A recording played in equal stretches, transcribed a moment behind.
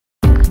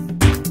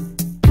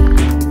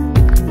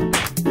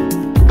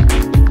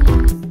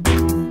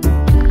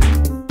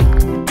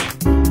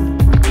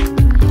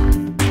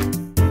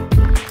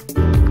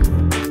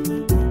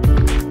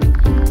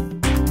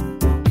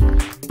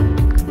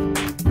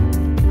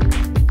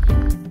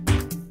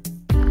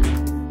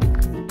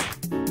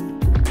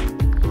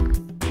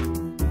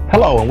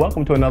Hello and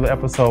welcome to another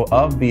episode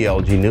of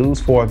BLG News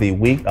for the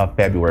week of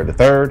February the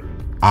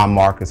 3rd. I'm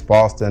Marcus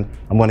Boston.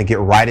 I'm going to get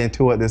right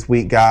into it this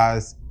week,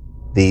 guys.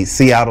 The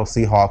Seattle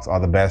Seahawks are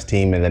the best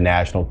team in the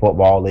National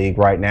Football League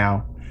right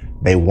now.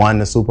 They won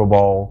the Super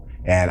Bowl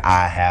and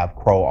I have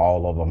crow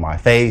all over my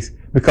face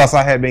because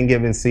I had been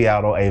giving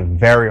Seattle a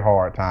very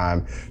hard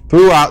time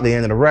throughout the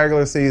end of the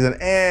regular season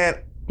and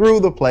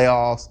through the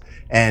playoffs,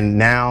 and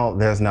now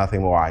there's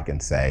nothing more I can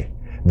say.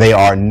 They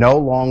are no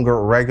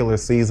longer regular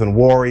season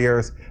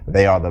warriors.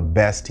 They are the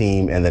best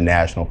team in the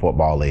National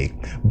Football League.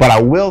 But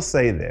I will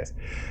say this.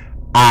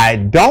 I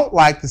don't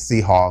like the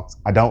Seahawks.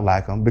 I don't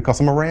like them because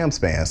I'm a Rams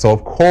fan. So,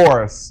 of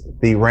course,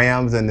 the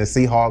Rams and the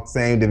Seahawks,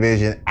 same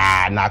division,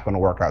 not going to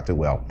work out too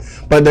well.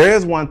 But there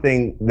is one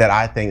thing that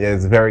I think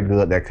is very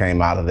good that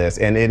came out of this,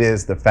 and it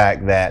is the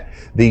fact that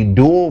the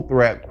dual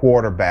threat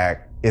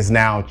quarterback is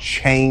now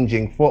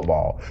changing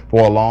football.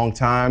 For a long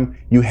time,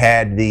 you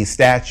had the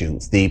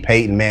statutes, the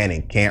Peyton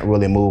Manning, can't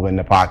really move in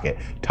the pocket,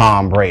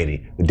 Tom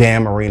Brady, the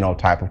Dan Marino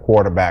type of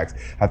quarterbacks.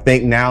 I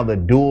think now the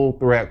dual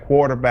threat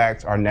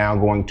quarterbacks are now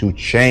going to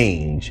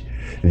change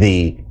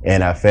the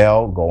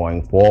NFL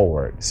going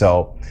forward.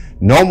 So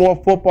no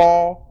more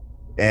football,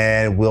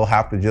 and we'll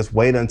have to just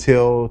wait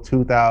until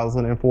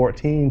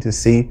 2014 to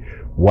see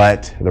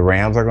what the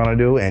Rams are going to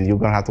do, and you're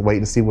going to have to wait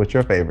and see what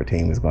your favorite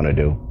team is going to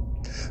do.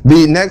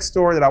 The next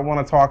story that I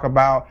want to talk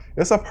about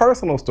is a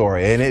personal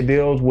story, and it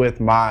deals with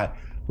my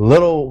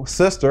little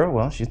sister.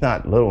 Well, she's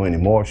not little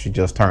anymore. She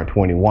just turned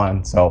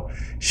 21, so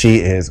she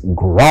is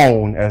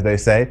grown, as they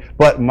say.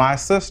 But my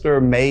sister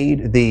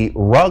made the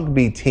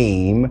rugby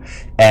team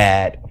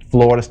at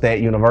Florida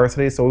State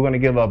University. So we're going to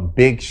give a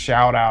big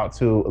shout out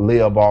to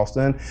Leah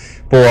Boston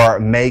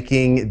for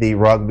making the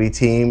rugby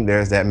team.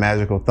 There's that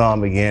magical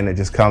thumb again that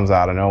just comes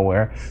out of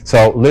nowhere.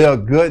 So Leah,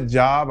 good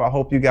job. I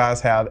hope you guys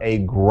have a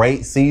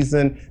great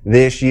season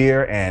this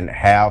year and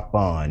have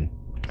fun.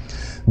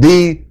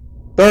 The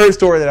third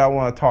story that I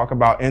want to talk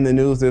about in the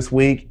news this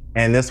week,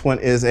 and this one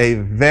is a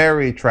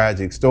very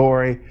tragic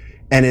story,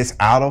 and it's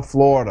out of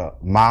Florida,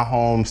 my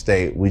home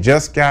state. We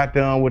just got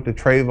done with the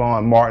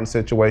Trayvon Martin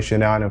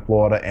situation down in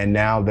Florida, and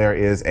now there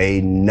is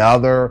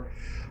another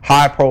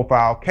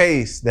high-profile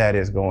case that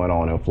is going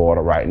on in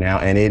Florida right now,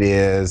 and it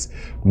is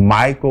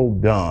Michael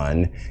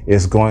Dunn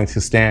is going to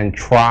stand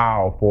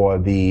trial for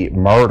the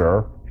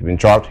murder. He's been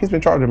charged with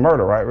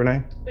murder, right,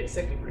 Renee? I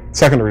think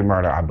Secondary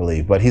murder, I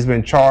believe, but he's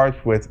been charged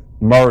with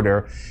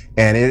murder,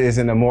 and it is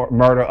in the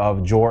murder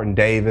of Jordan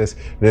Davis.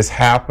 This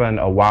happened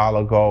a while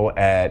ago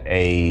at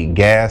a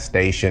gas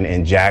station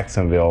in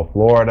Jacksonville,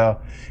 Florida,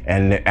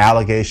 and the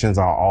allegations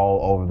are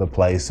all over the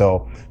place.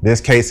 So this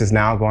case is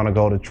now going to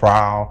go to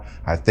trial.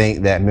 I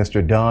think that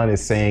Mr. Dunn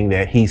is saying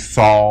that he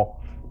saw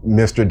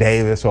Mr.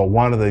 Davis or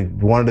one of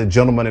the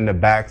gentlemen in the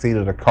backseat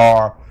of the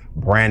car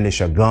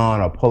brandish a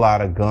gun or pull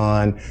out a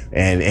gun,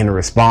 and in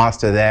response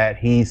to that,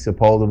 he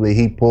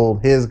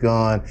pulled his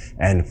gun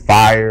and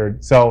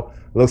fired. So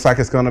looks like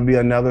it's going to be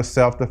another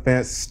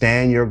self-defense,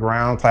 stand your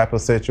ground type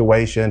of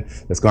situation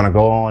that's going to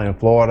go on in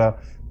Florida.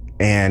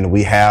 And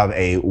we have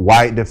a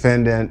white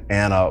defendant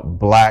and a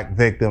black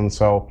victim.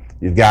 So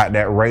you've got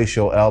that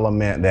racial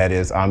element that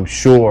is, I'm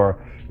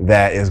sure,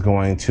 that is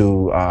going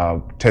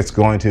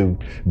to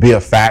be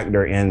a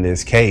factor in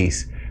this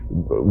case,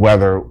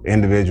 whether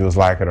individuals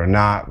like it or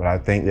not. But I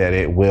think that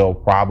it will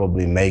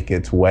probably make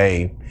its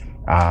way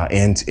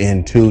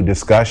into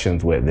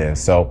discussions with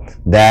this. So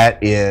that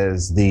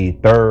is the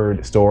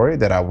third story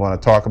that I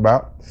want to talk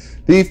about.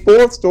 The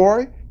fourth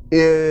story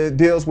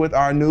deals with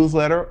our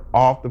newsletter,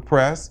 Off the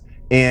Press,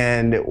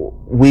 and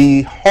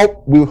we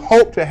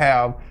hope to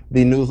have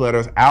the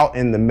newsletters out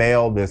in the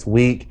mail this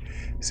week,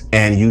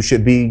 and you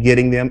should be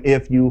getting them.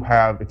 If you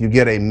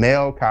get a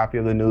mail copy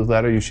of the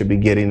newsletter, you should be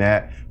getting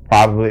that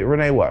probably,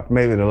 Renee,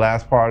 maybe the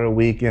last part of the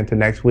week into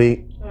next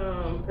week?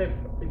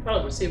 You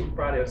probably receive them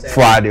Friday or Saturday.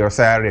 Friday or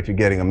Saturday if you're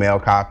getting a mail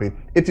copy.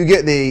 If you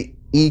get the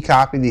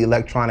e-copy, the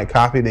electronic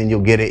copy, then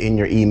you'll get it in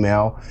your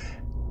email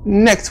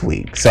next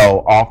week.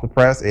 So Off the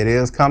Press, it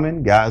is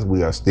coming. Guys,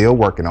 we are still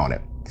working on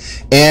it.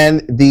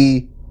 And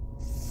the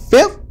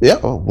fifth, the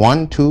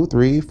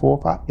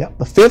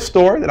fifth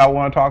story that I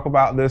want to talk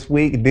about this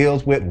week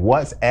deals with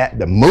what's at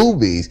the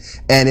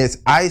movies, and it's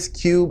Ice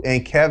Cube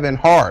and Kevin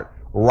Hart.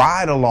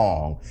 Ride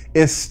Along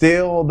is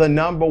still the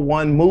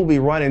 #1 movie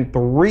running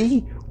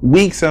 3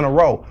 weeks in a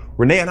row.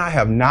 Renee and I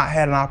have not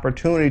had an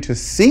opportunity to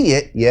see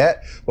it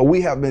yet, but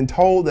we have been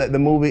told that the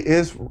movie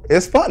is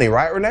funny,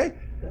 right, Renee?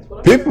 That's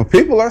what I heard.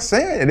 People are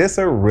saying it's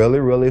a really,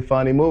 really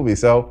funny movie.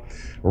 So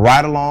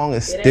Ride Along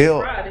is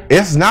still,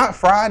 it's not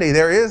Friday.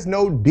 There is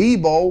no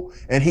Debo,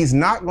 and he's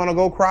not going to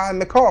go cry in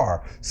the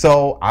car.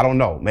 So I don't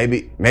know.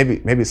 Maybe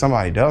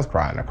somebody does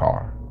cry in the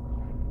car.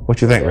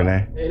 What you think,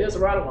 Renee? It is a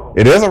ride along.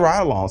 It is a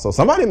ride along. So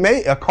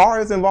a car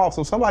is involved.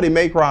 So somebody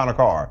may cry in a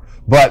car,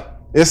 but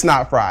it's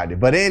not Friday.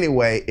 But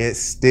anyway,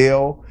 it's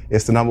the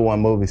 #1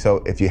 movie.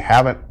 So if you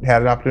haven't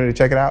had an opportunity to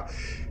check it out,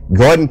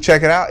 go ahead and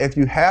check it out. If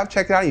you have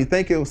checked it out and you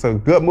think it was a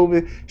good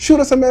movie, shoot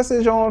us a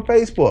message on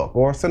Facebook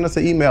or send us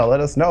an email. Let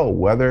us know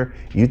whether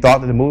you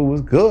thought that the movie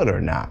was good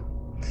or not.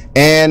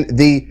 And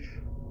the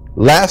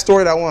last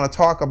story that I want to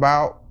talk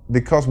about,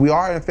 because we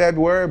are in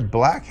February,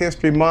 Black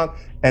History Month,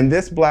 and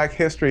this Black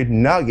History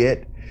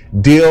nugget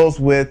deals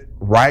with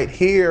right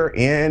here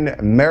in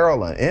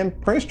Maryland, in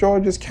Prince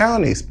George's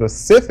County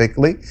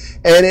specifically,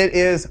 and it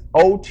is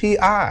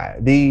OTI,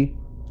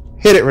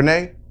 hit it,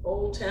 Renee.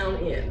 Old Town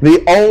Inn.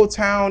 The Old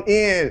Town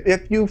Inn.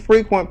 If you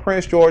frequent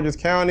Prince George's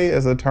County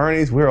as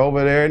attorneys, we're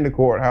over there in the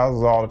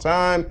courthouses all the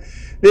time,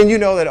 then you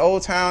know that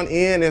Old Town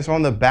Inn is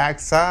on the back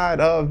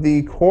side of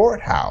the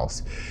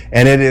courthouse.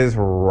 And it is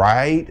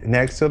right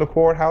next to the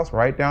courthouse,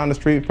 right down the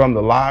street from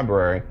the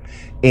library.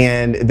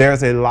 And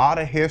there's a lot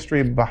of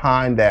history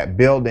behind that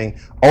building.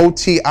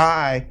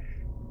 OTI,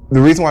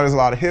 the reason why there's a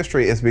lot of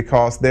history is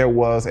because there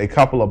was a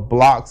couple of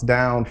blocks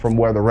down from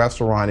where the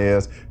restaurant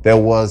is, there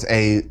was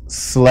a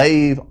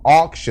slave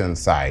auction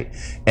site.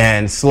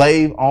 And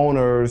slave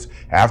owners,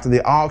 after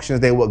the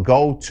auctions, they would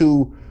go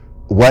to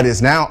what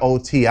is now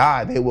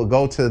OTI. They would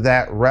go to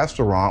that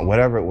restaurant,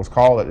 whatever it was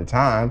called at the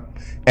time,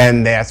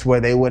 and that's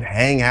where they would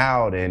hang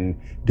out and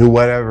do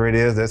whatever it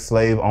is that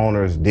slave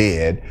owners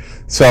did.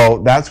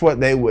 So that's what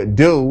they would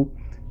do.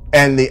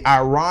 And the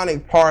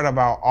ironic part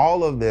about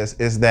all of this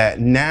is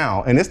that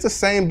now, and it's the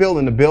same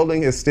building, the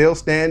building is still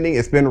standing,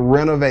 it's been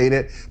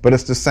renovated, but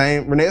it's the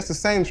same, Renee, it's the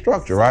same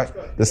structure, right?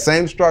 The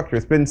same structure.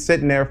 It's been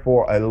sitting there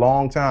for a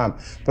long time.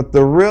 But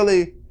the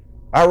really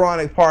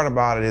ironic part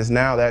about it is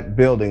now that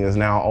building is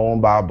now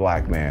owned by a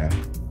Black man.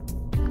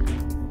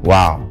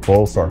 Wow,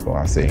 full circle,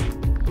 I see.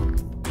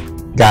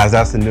 Guys,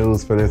 that's the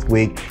news for this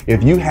week.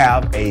 If you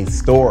have a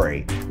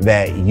story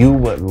that you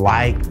would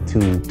like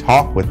to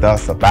talk with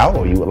us about,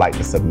 or you would like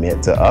to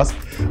submit to us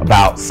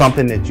about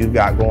something that you've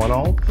got going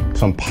on,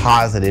 some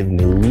positive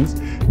news,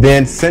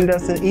 then send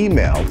us an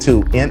email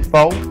to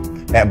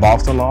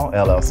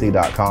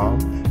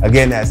info@bostonlawllc.com.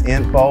 Again, that's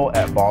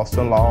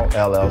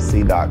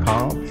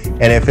info@bostonlawllc.com.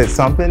 And if it's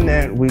something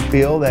that we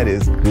feel that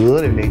is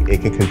good and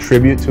it can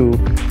contribute to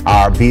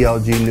our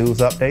BLG news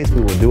updates, we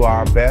will do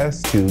our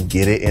best to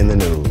get it in the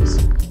news.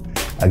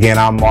 Again,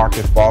 I'm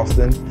Marcus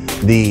Boston.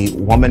 The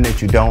woman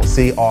that you don't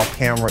see off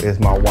camera is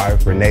my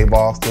wife, Renee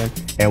Boston.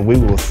 And we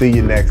will see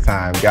you next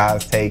time.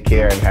 Guys, take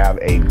care and have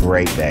a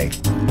great day.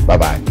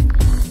 Bye-bye.